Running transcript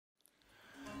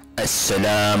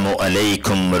Assalamu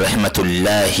alaikum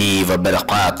rahmatullahi wa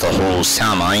barakatuhu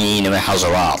Sama'in wa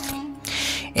Hazarat.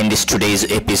 In this today's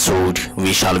episode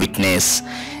we shall witness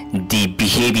the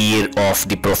behavior of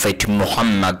the Prophet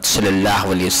Muhammad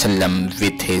sallallahu alaihi wasallam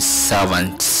with his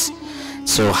servants.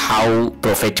 So how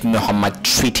Prophet Muhammad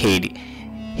treated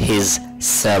his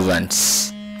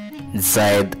servants.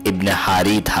 Zayd ibn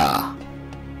Harithah.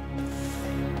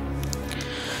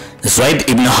 Zayd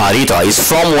ibn Harithah is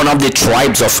from one of the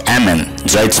tribes of Ayman.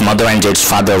 Zayd's mother and Zayd's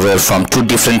father were from two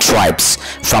different tribes,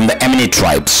 from the Aymanid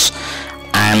tribes,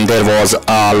 and there was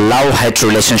a love-hate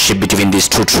relationship between these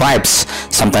two tribes.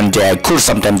 Sometimes they are good,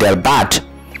 sometimes they are bad.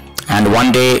 And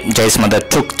one day Zayd's mother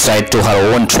took Zayd to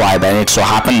her own tribe, and it so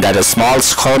happened that a small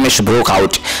skirmish broke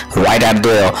out right at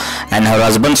there, and her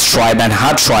husband's tribe and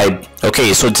her tribe.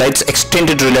 Okay, so Zayd's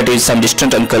extended relatives, some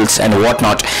distant uncles and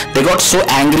whatnot, they got so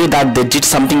angry that they did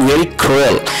something very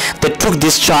cruel. They took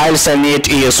this child, 7-8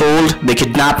 years old, they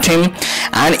kidnapped him,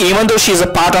 and even though she is a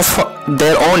part of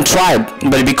their own tribe,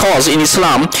 but because in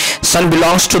Islam son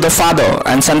belongs to the father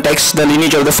and son takes the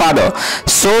lineage of the father,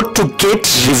 so to get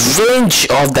revenge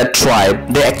of that tribe,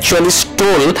 they actually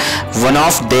stole one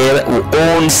of their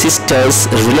own sisters,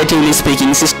 relatively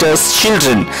speaking sisters'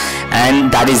 children,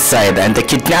 and that is Zayd, and they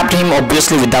kidnapped him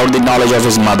obviously without the knowledge of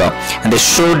his mother, and they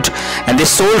sold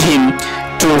him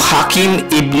to Hakim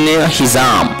ibn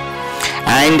Hizam.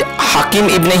 And Hakim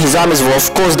ibn Hizam is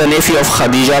of course the nephew of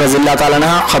Khadija raziyallahu ta'ala.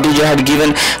 Khadija had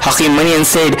given Hakim money and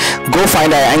said, go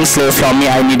find a young slave from me,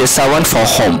 I need a servant for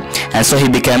home. And so he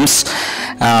becomes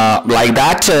like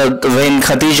that. When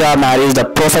Khadija marries the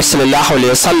Prophet sallallahu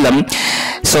alaihi wasallam,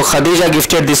 so Khadija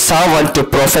gifted this servant to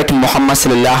Prophet Muhammad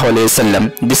sallallahu alaihi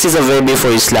wasallam. This is a way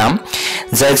before Islam.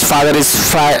 Zayd's father is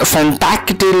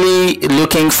frantically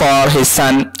looking for his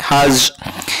son Hajj,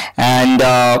 and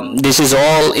this is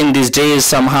all in these days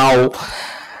somehow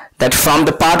that from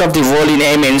the part of the world in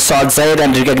Ayman saw Zayd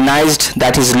and recognized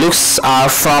that his looks are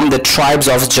from the tribes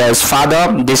of Zayd's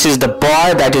father. This is the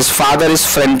boy that his father is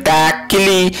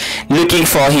frantically looking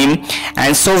for him,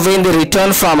 and so when they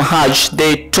returned from Hajj,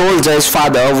 they told Zayd's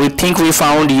father, we think we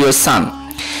found your son.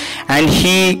 And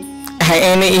he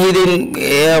didn't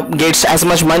get as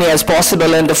much money as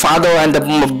possible, and the father and the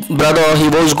brother, he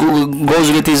goes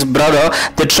with his brother.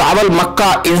 They travel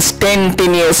Makkah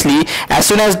instantaneously. As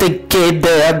soon as they get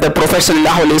there, the Prophet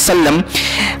sallallahu alaihi wasallam,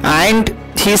 and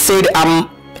he said,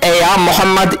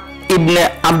 Muhammad ibn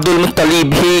Abdul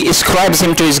Muttalib, he ascribes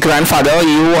him to his grandfather,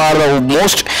 you are the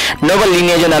most noble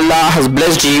lineage and Allah has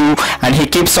blessed you. And he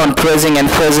keeps on praising and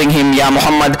praising him. Ya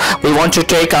Muhammad, we want to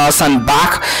take our son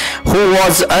back who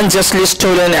was unjustly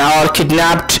stolen or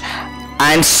kidnapped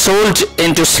and sold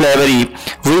into slavery.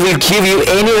 We will give you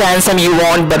any ransom you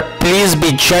want, but please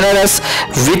be generous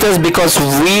with us because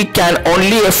we can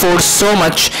only afford so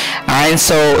much. And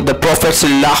so the Prophet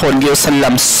sallallahu alaihi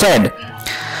wasallam said,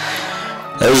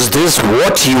 is this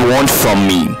what you want from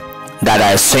me, that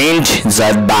I send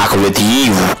Zayd back with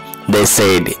you? They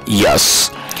said, yes,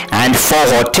 and for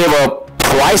whatever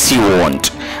price you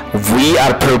want, we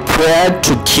are prepared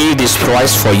to give this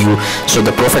price for you. So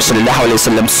the Prophet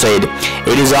ﷺ said,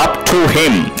 it is up to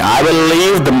him, I will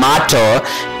leave the matter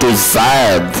to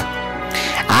Zayd,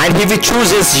 and if he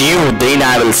chooses you, then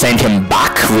I will send him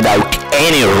back without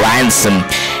any ransom,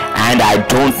 and I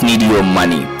don't need your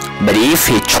money. But if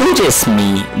he chooses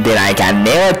me, then I can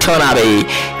never turn away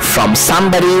from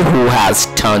somebody who has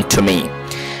turned to me.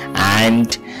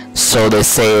 And so they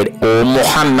said, O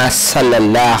Muhammad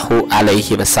sallallahu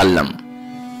alaihi wasallam,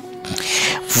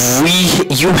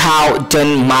 you have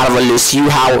done marvelous, you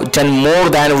have done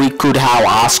more than we could have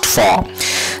asked for.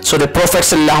 So the Prophet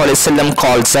sallallahu alaihi wasallam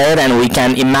called Zayd, and we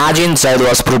can imagine Zayd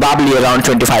was probably around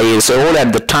 25 years old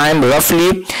at the time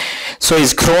roughly. So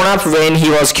he's grown up. When he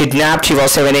was kidnapped, he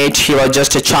was 7-8, he was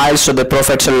just a child. So the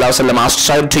Prophet ﷺ asked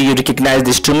Zayd, do you recognize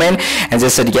these two men? And they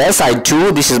said, yes, I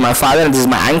do. This is my father and this is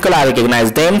my uncle, I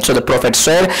recognize them. So the Prophet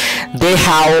said, they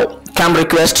have come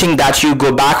requesting that you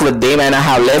go back with them, and I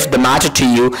have left the matter to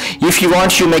you. If you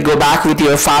want, you may go back with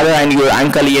your father and your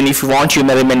uncle, and if you want, you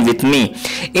may remain with me.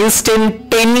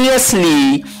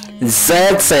 Instantaneously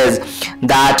Zayd says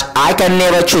that I can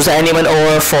never choose anyone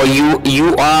over for you.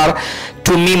 You are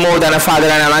to me more than a father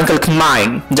and an uncle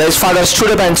combined. Zayd's father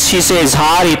stood up and she says,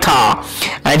 Harithah,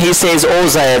 and he says, oh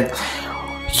Zayd,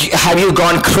 have you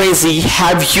gone crazy?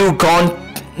 Have you gone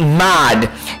mad?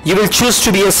 You will choose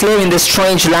to be a slave in this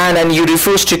strange land, and you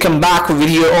refuse to come back with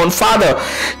your own father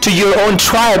to your own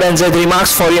tribe. And Zayd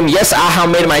remarks for him, yes, I have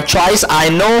made my choice. I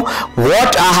know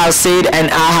what I have said and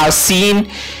I have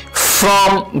seen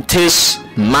from this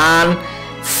man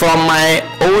from my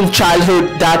own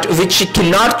childhood, that which he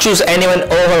cannot choose anyone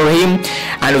over him.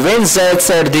 And when Zayd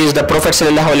said this, the Prophet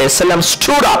ﷺ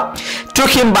stood up, took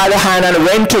him by the hand and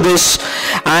went to this,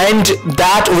 and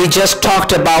that we just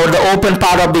talked about, the open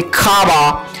part of the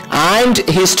Kaaba, and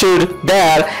he stood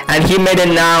there and he made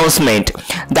an announcement,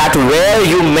 that where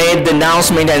you made the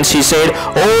announcement, and she said,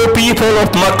 "O people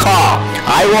of Makkah,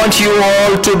 I want you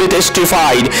all to be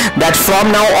testified that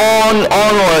from now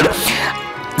onward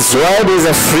Zayd is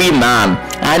a free man,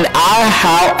 and I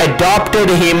have adopted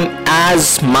him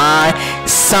as my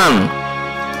son,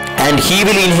 and he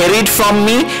will inherit from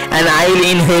me and I will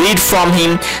inherit from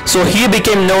him." So he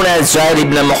became known as Zayd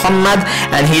ibn Muhammad,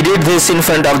 and he did this in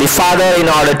front of the father in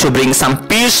order to bring some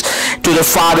peace to the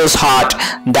father's heart,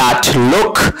 that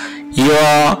look,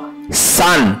 your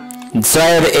son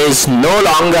Zayd is no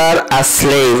longer a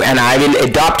slave, and I will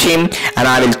adopt him and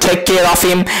I will take care of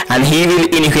him and he will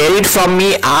inherit from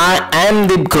me. I am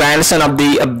the grandson of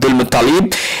the Abdul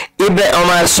Muttalib ibn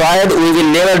Umar Zayd. We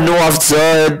will never know of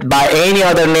Zayd by any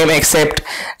other name except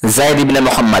Zayd ibn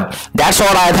Muhammad. That's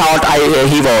what I thought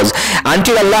he was,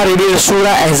 until Allah revealed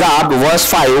Surah Ahzab verse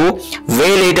 5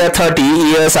 way later, 30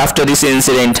 years after this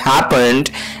incident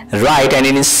happened, right? And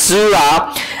in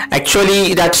Surah,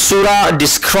 actually that Surah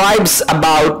describes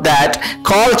about that,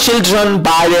 call children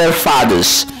by their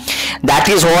fathers, that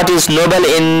is what is noble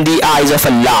in the eyes of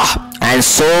Allah. And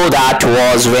so that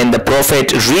was when the Prophet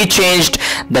rechanged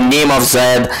the name of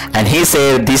Zayd, and he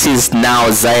said, this is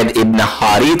now Zayd ibn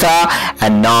Harithah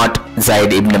and not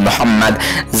Zayd ibn Muhammad.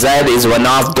 Zayd is one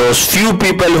of those few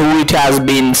people who, it has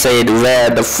been said,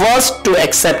 were the first to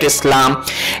accept Islam.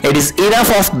 It is enough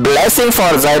of blessing for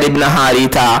Zayd ibn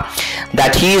Harithah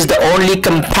that he is the only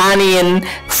companion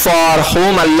for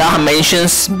whom Allah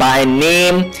mentions by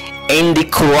name in the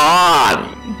Quran.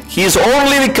 He is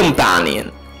only the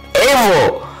companion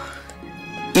ever.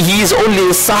 He is only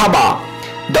the sahabah,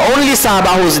 the only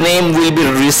sahabah whose name will be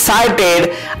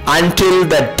recited until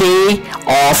the day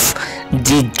of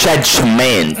the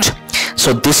judgment.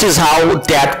 So this is how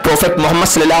that Prophet Muhammad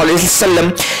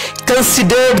ﷺ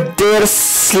considered their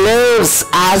slaves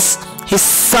as his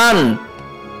son,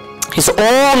 his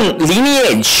own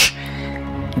lineage.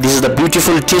 This is the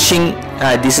beautiful teaching.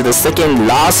 This is the second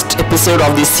last episode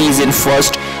of this season.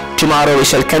 First, tomorrow we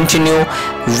shall continue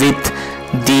with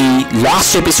the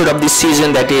last episode of this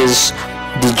season, that is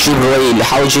the Jibreel,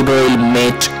 how Jibreel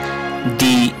met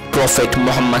the Prophet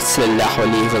Muhammad sallallahu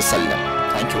alaihi wasallam.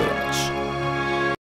 Thank you very much.